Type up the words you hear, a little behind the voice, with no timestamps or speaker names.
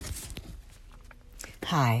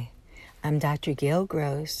Hi, I'm Dr. Gail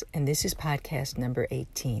Gross, and this is podcast number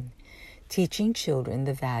 18, Teaching Children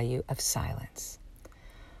the Value of Silence.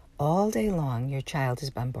 All day long, your child is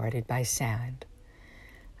bombarded by sound.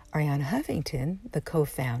 Arianna Huffington, the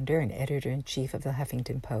co-founder and editor-in-chief of the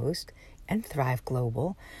Huffington Post and Thrive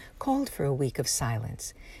Global, called for a week of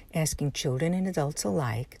silence, asking children and adults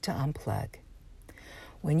alike to unplug.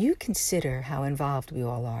 When you consider how involved we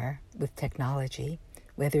all are with technology,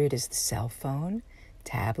 whether it is the cell phone,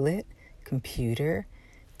 tablet, computer,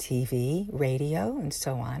 TV, radio, and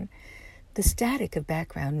so on, the static of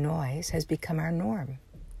background noise has become our norm.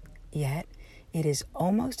 Yet, it is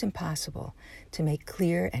almost impossible to make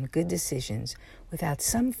clear and good decisions without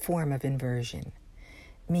some form of inversion,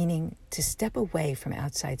 meaning to step away from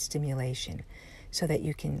outside stimulation so that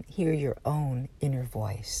you can hear your own inner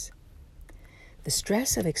voice. The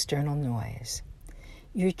stress of external noise.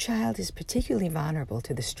 Your child is particularly vulnerable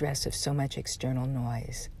to the stress of so much external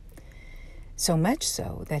noise, so much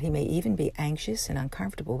so that he may even be anxious and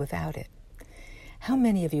uncomfortable without it. How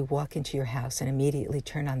many of you walk into your house and immediately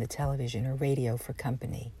turn on the television or radio for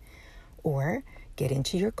company? Or get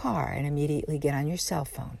into your car and immediately get on your cell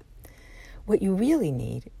phone? What you really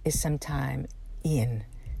need is some time in,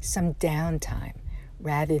 some downtime,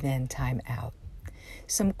 rather than time out.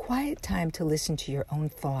 Some quiet time to listen to your own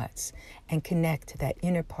thoughts and connect to that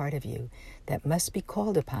inner part of you that must be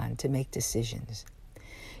called upon to make decisions.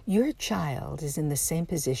 Your child is in the same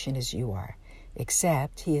position as you are,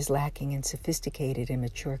 except he is lacking in sophisticated and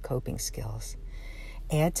mature coping skills.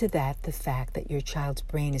 Add to that the fact that your child's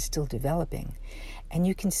brain is still developing, and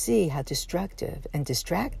you can see how destructive and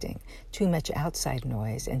distracting too much outside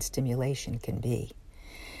noise and stimulation can be.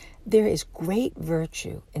 There is great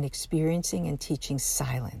virtue in experiencing and teaching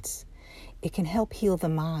silence. It can help heal the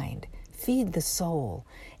mind, feed the soul,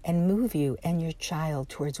 and move you and your child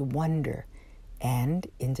towards wonder and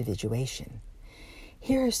individuation.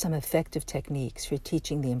 Here are some effective techniques for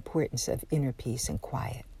teaching the importance of inner peace and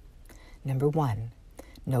quiet. Number 1,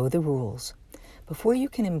 know the rules. Before you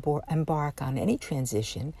can embark on any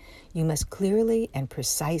transition, you must clearly and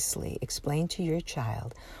precisely explain to your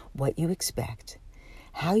child what you expect,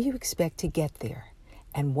 how you expect to get there,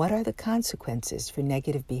 and what are the consequences for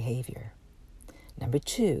negative behavior. Number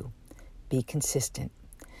 2, be consistent.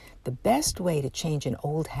 The best way to change an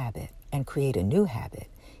old habit and create a new habit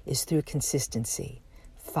is through consistency,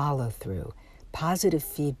 follow-through, positive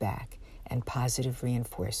feedback, and positive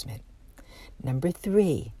reinforcement. Number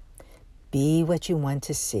 3, be what you want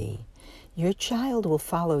to see. Your child will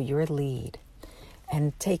follow your lead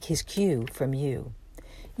and take his cue from you.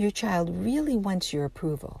 Your child really wants your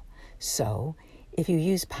approval. So, if you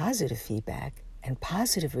use positive feedback and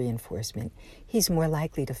positive reinforcement, he's more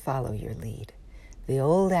likely to follow your lead. The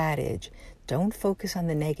old adage, don't focus on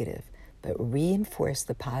the negative, but reinforce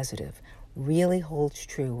the positive, really holds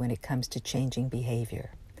true when it comes to changing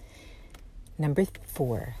behavior. Number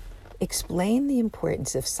 4, explain the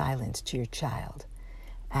importance of silence to your child.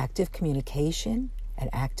 Active communication and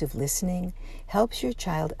active listening helps your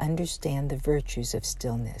child understand the virtues of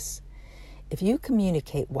stillness. If you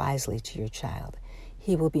communicate wisely to your child,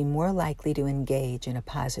 he will be more likely to engage in a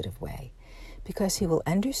positive way because he will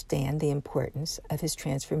understand the importance of his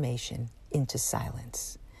transformation into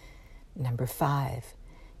silence. Number 5,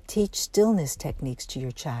 teach stillness techniques to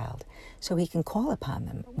your child so he can call upon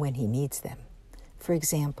them when he needs them. For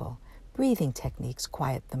example, breathing techniques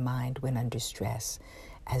quiet the mind when under stress,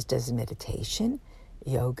 as does meditation,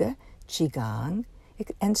 yoga, qigong,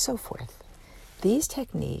 and so forth. These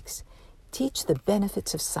techniques teach the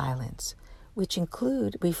benefits of silence, which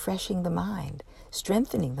include refreshing the mind,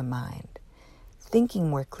 strengthening the mind, thinking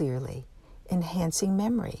more clearly, enhancing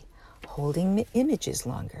memory, holding images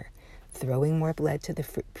longer, throwing more blood to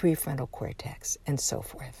the prefrontal cortex, and so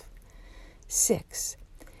forth. 6,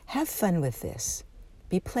 have fun with this.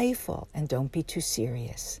 Be playful and don't be too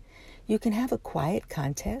serious. You can have a quiet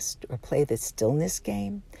contest or play the stillness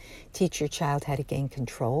game. Teach your child how to gain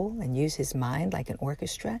control and use his mind like an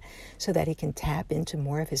orchestra so that he can tap into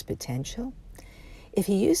more of his potential. If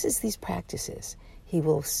he uses these practices, he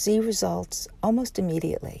will see results almost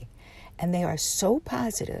immediately, and they are so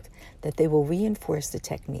positive that they will reinforce the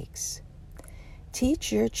techniques.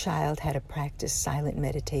 Teach your child how to practice silent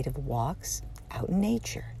meditative walks out in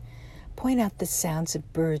nature. Point out the sounds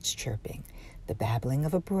of birds chirping, the babbling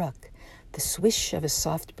of a brook, the swish of a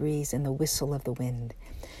soft breeze, and the whistle of the wind.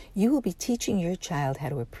 You will be teaching your child how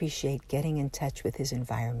to appreciate getting in touch with his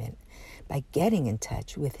environment by getting in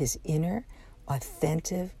touch with his inner,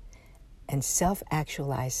 authentic, and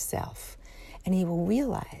self-actualized self, and he will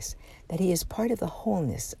realize that he is part of the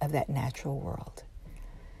wholeness of that natural world.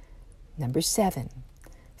 Number 7,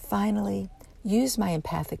 Finally, use my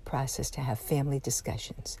empathic process to have family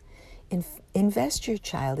discussions. Invest your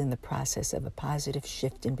child in the process of a positive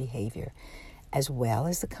shift in behavior, as well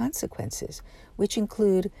as the consequences, which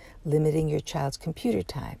include limiting your child's computer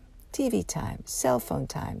time, TV time, cell phone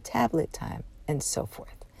time, tablet time, and so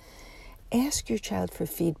forth. Ask your child for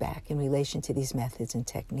feedback in relation to these methods and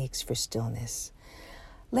techniques for stillness.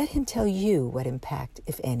 Let him tell you what impact,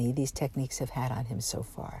 if any, these techniques have had on him so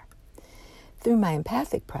far. Through my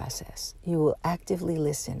empathic process, you will actively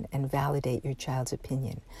listen and validate your child's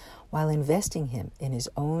opinion while investing him in his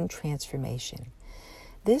own transformation.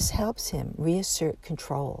 This helps him reassert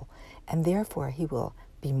control, and therefore he will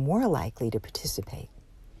be more likely to participate.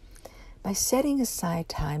 By setting aside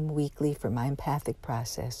time weekly for my empathic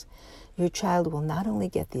process, your child will not only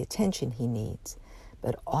get the attention he needs,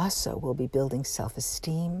 but also will be building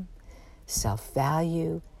self-esteem,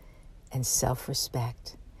 self-value, and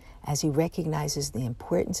self-respect as he recognizes the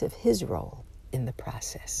importance of his role in the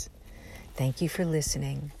process. Thank you for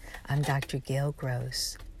listening. I'm Dr. Gail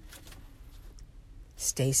Gross.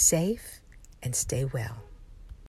 Stay safe and stay well.